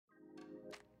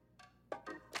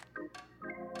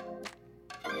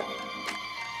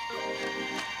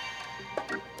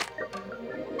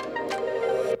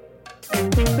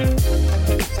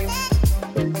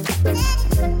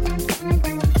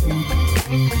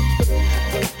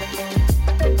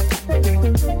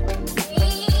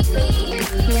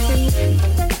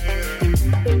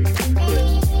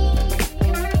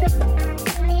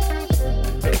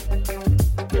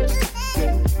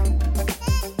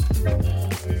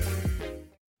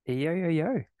Yo, yo,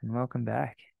 yo, and welcome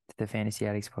back to the Fantasy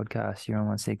Addicts podcast. You're on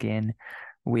once again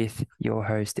with your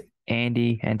host,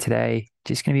 Andy, and today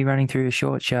just going to be running through a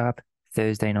short, sharp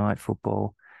Thursday night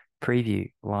football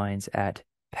preview. Lions at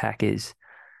Packers.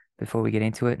 Before we get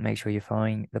into it, make sure you're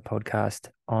following the podcast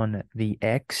on the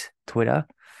X, Twitter,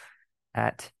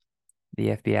 at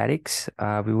the FB Addicts.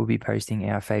 We will be posting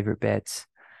our favorite bets.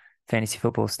 Fantasy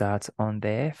football starts on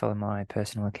there. Follow my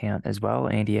personal account as well,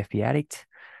 Andy FB Addict.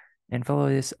 And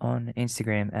follow us on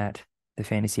Instagram at the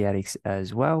Fantasy Addicts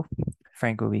as well.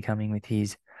 Frank will be coming with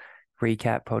his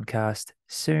recap podcast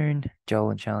soon. Joel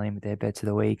and Charlie with their bets of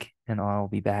the week, and I'll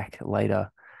be back later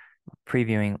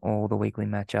previewing all the weekly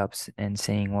matchups and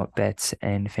seeing what bets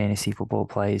and fantasy football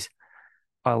plays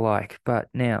I like. But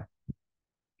now,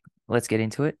 let's get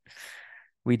into it.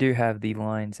 We do have the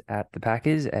Lions at the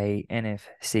Packers, a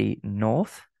NFC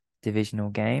North divisional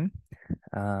game.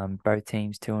 Both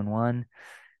teams 2-1.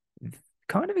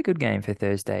 Kind of a good game for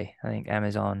Thursday. I think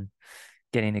Amazon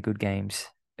getting the good games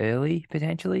early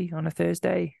potentially on a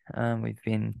Thursday. We've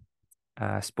been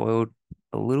spoiled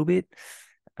a little bit.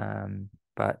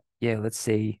 But yeah, let's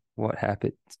see what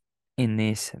happens in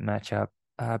this matchup.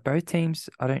 Both teams,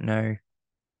 I don't know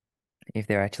if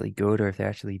they're actually good or if they're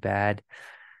actually bad.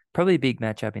 Probably a big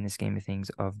matchup in the scheme of things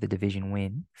of the division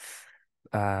win.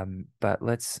 But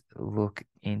let's look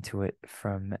into it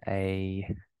from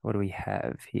what do we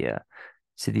have here?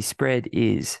 So the spread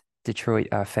is Detroit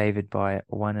are favored by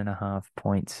 1.5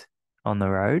 points on the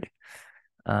road.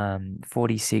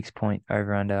 46 point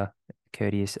over under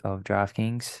courteous of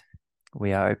DraftKings.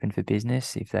 We are open for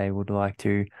business if they would like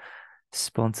to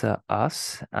sponsor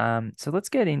us. So let's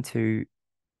get into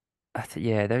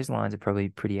yeah, those lines are probably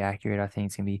pretty accurate. I think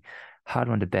it's gonna be a hard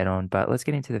one to bet on, but let's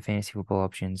get into the fantasy football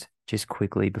options just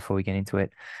quickly before we get into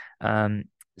it. Um,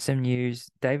 some news: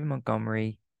 David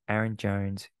Montgomery, Aaron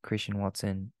Jones, Christian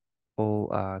Watson, all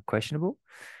are questionable,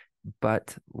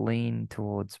 but lean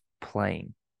towards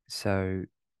playing. So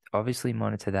obviously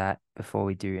monitor that before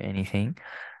we do anything.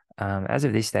 As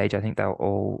of this stage, I think they'll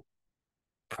all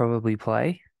probably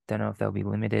play. Don't know if they'll be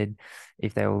limited,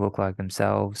 if they will look like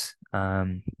themselves.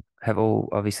 Have all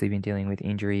obviously been dealing with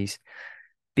injuries.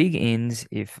 Big ins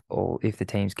if the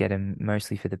teams get them,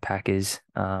 mostly for the Packers.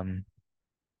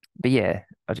 But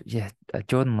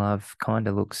Jordan Love kind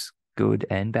of looks good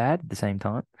and bad at the same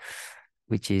time,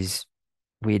 which is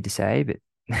weird to say, but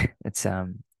it's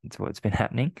what's been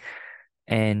happening.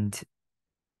 And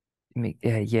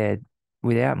yeah,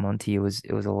 without Monty, it was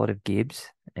a lot of Gibbs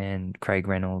and Craig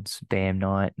Reynolds, Bam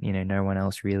Knight. No one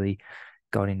else really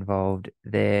got involved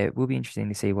there. Will be interesting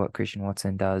to see what Christian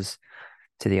Watson does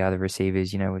to the other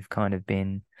receivers. We've kind of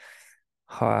been.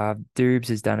 Dubes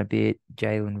has done a bit.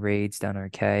 Jalen Reed's done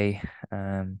okay.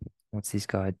 What's this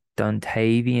guy?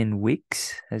 Dontavian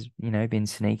Wicks has, been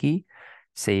sneaky.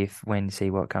 See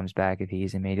what comes back if he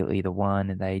is immediately the one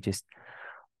and they just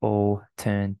all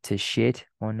turn to shit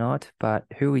or not. But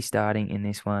who are we starting in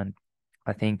this one?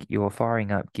 I think you're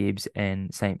firing up Gibbs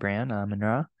and St. Brown,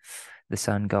 Amon-Ra, the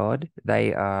Sun God.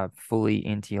 They are fully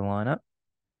into your lineup.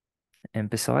 And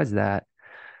besides that,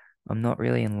 I'm not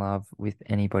really in love with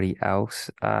anybody else.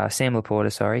 Sam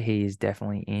Laporta, sorry, he is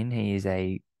definitely in. He is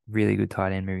a really good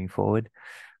tight end moving forward.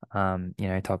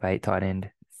 Top 8 tight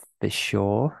end for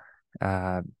sure.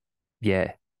 Uh,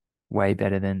 yeah, way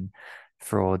better than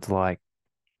frauds like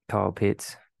Kyle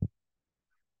Pitts.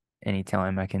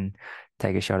 Anytime I can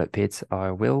take a shot at Pitts, I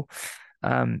will.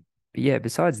 But yeah,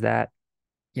 besides that,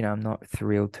 I'm not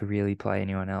thrilled to really play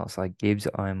anyone else. Like Gibbs,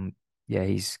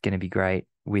 he's going to be great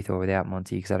with or without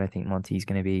Monty because I don't think Monty's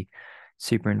going to be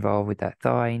super involved with that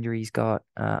thigh injury he's got.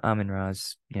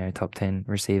 Amon-Ra's, top 10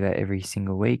 receiver every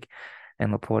single week.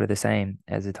 And Laporta the same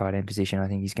as a tight end position. I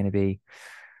think he's going to be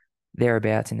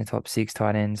thereabouts in the top 6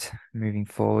 tight ends moving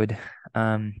forward.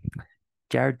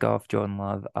 Jared Goff, Jordan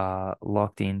Love are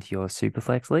locked into your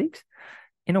Superflex leagues.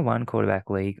 In a one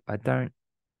quarterback league, I don't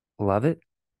love it.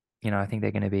 I think they're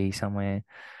going to be somewhere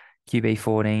QB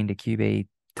 14 to QB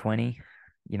 20.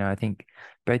 I think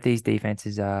both these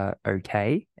defenses are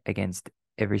okay against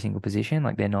every single position.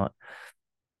 Like they're not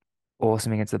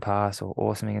awesome against the pass or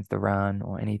awesome against the run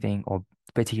or anything, or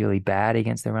particularly bad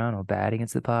against the run or bad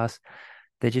against the pass.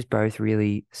 They're just both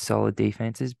really solid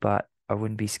defenses, but I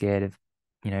wouldn't be scared of,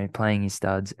 playing his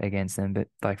studs against them. But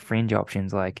like fringe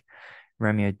options like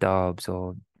Romeo Dobbs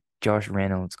or Josh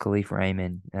Reynolds, Khalif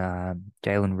Raymond,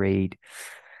 Jalen Reed,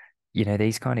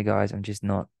 these kind of guys I'm just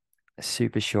not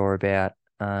super sure about.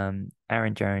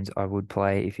 Aaron Jones, I would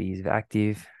play if he's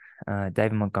active.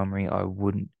 David Montgomery, I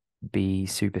wouldn't be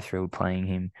super thrilled playing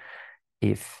him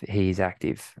if he's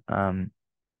active.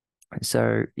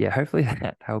 So yeah, hopefully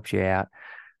that helps you out.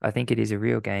 I think it is a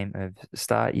real game of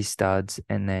start your studs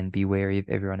and then be wary of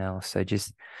everyone else. So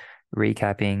just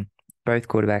recapping, both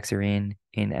quarterbacks are in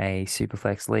a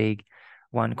Superflex league.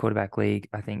 One quarterback league,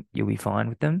 I think you'll be fine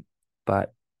with them,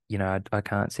 but I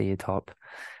can't see a top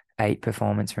eight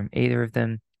performance from either of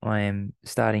them. I am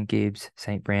starting Gibbs,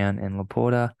 St. Brown, and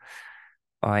Laporta.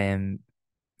 I am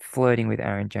flirting with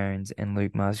Aaron Jones and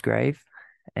Luke Musgrave,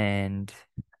 and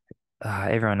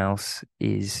everyone else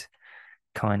is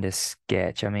kind of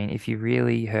sketch. I mean, if you're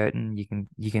really hurting,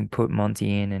 you can put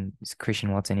Monty in and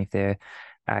Christian Watson if they're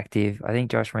active. I think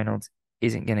Josh Reynolds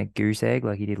isn't going to goose egg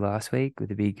like he did last week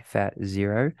with a big fat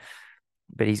zero,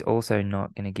 but he's also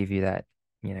not going to give you that,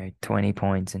 20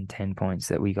 points and 10 points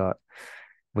that we got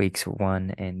weeks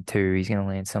 1 and 2. He's going to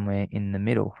land somewhere in the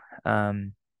middle.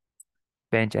 Bench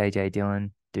AJ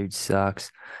Dillon, dude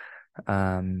sucks.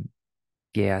 Um,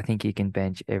 yeah, I think you can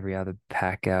bench every other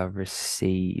Packer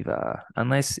receiver,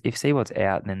 unless if Seawatt's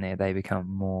out, then they become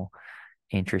more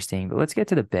interesting. But let's get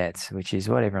to the bets, which is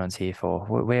what everyone's here for.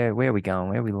 Where are we going?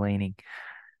 Where are we leaning?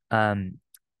 Um,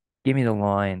 Give me the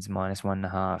Lions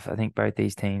 -1.5. I think both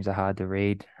these teams are hard to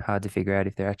read, hard to figure out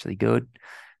if they're actually good.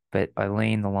 But I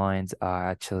lean the Lions are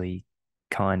actually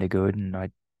kind of good, and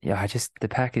I just the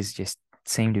Packers just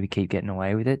seem to keep getting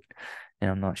away with it,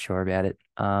 and I'm not sure about it.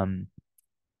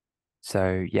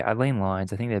 So yeah, I lean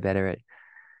Lions. I think they're better at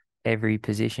every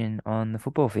position on the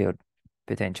football field,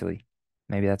 potentially.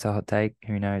 Maybe that's a hot take.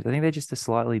 Who knows? I think they're just a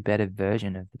slightly better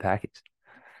version of the Packers.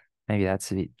 Maybe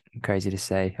that's a bit crazy to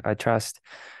say. I trust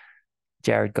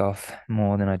Jared Goff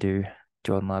more than I do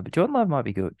Jordan Love, but Jordan Love might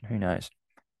be good. Who knows?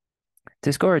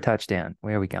 To score a touchdown,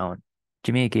 where are we going?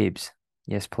 Jameer Gibbs.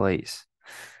 Yes, please.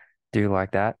 Do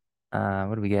like that.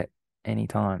 What do we get?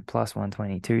 Anytime.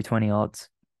 +120, 220 odds.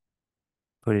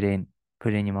 Put it in.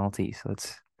 Put it in your multis.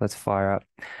 Let's fire up.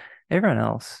 Everyone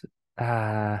else,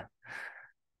 I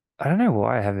don't know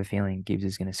why I have a feeling Gibbs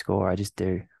is going to score. I just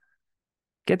do.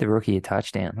 Get the rookie a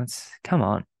touchdown. Let's come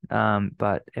on.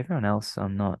 But everyone else,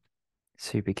 I'm not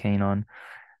super keen on.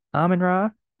 Amon Ra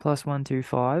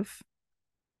 +125.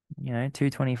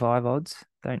 225 odds.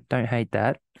 Don't hate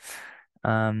that.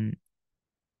 Um,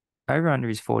 Over under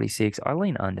is 46. I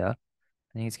lean under.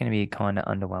 I think it's going to be a kind of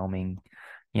underwhelming,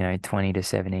 20 to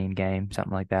 17 game,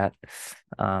 something like that.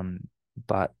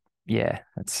 But yeah,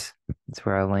 that's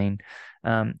where I lean.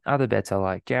 Other bets I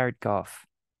like Jared Goff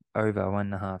over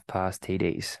 1.5 past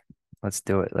TDs. Let's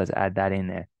do it. Let's add that in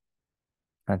there.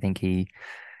 I think he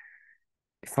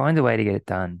finds a way to get it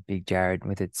done. Big Jared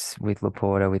with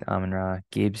Laporta, with Amon-Ra,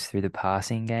 Gibbs through the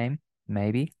passing game,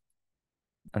 maybe.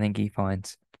 I think he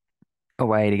finds a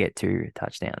way to get 2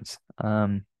 touchdowns.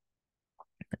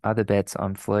 Other bets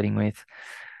I'm flirting with,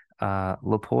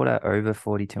 Laporta over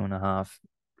 42.5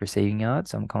 receiving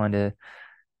yards. I'm kind of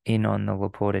in on the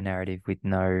Laporta narrative with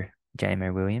no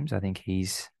J-Mo Williams. I think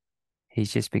he's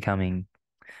just becoming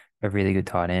a really good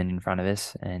tight end in front of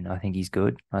us, and I think he's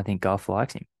good. I think Goff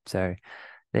likes him. So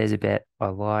there's a bet I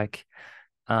like.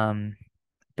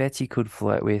 Bets you could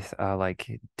flirt with are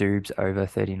like Dubes over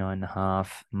 39.5,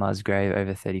 Musgrave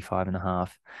over 35.5,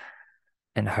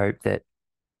 and hope that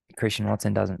Christian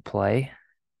Watson doesn't play.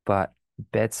 But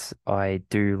bets I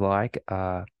do like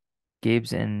are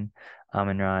Gibbs and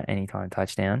Amon-Ra anytime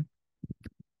touchdown,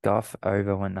 Goff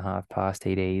over 1.5 past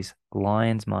TDs,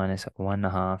 Lions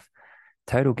 -1.5,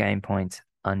 total game points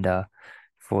under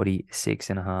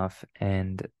 46.5,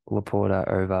 and Laporta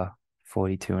over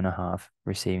 42.5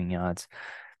 receiving yards.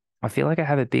 I feel like I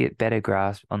have a bit better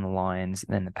grasp on the Lions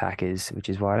than the Packers, which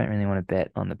is why I don't really want to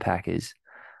bet on the Packers.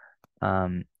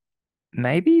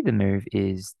 Maybe the move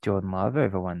is Jordan Love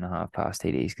over 1.5 past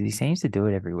TDs because he seems to do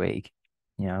it every week.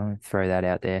 Throw that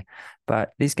out there.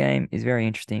 But this game is very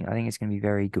interesting. I think it's going to be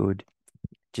very good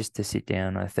just to sit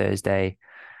down on a Thursday,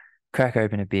 crack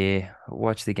open a beer,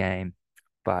 watch the game.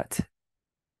 But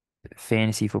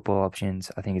fantasy football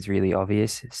options, I think it's really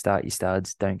obvious. Start your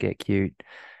studs, don't get cute.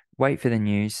 Wait for the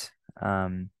news.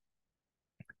 But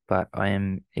I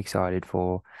am excited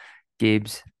for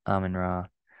Gibbs, Amon-Ra,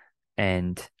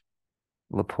 and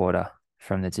Laporta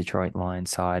from the Detroit Lions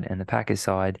side and the Packers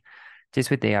side. Just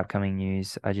with the upcoming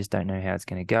news, I just don't know how it's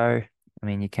going to go. I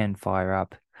mean, you can fire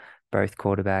up both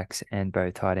quarterbacks and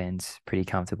both tight ends pretty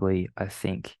comfortably, I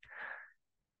think.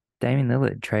 Damian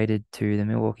Lillard traded to the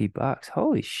Milwaukee Bucks.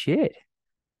 Holy shit.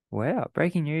 Wow.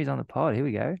 Breaking news on the pod. Here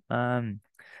we go.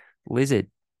 Lizard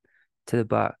to the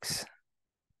Bucks.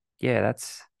 Yeah,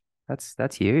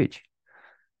 that's huge.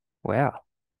 Wow.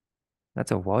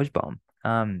 That's a Woj bomb.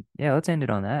 Yeah, let's end it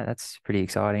on that. That's pretty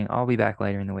exciting. I'll be back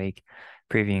later in the week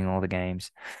previewing all the games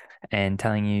and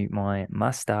telling you my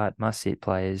must start, must sit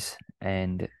players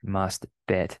and must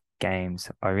bet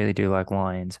games. I really do like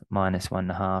Lions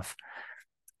 -1.5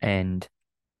 and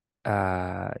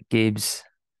Gibbs,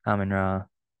 Amon-Ra,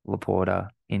 Laporta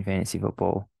in fantasy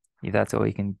football. If that's all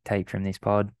you can take from this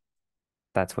pod,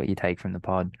 that's what you take from the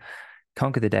pod.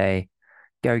 Conquer the day,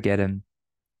 go get them,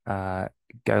 uh,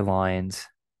 go Lions.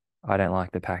 I don't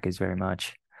like the Packers very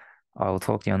much. I will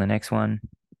talk to you on the next one,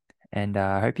 and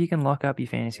I hope you can lock up your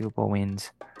fantasy football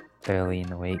wins early in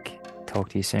the week. Talk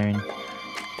to you soon.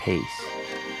 Peace.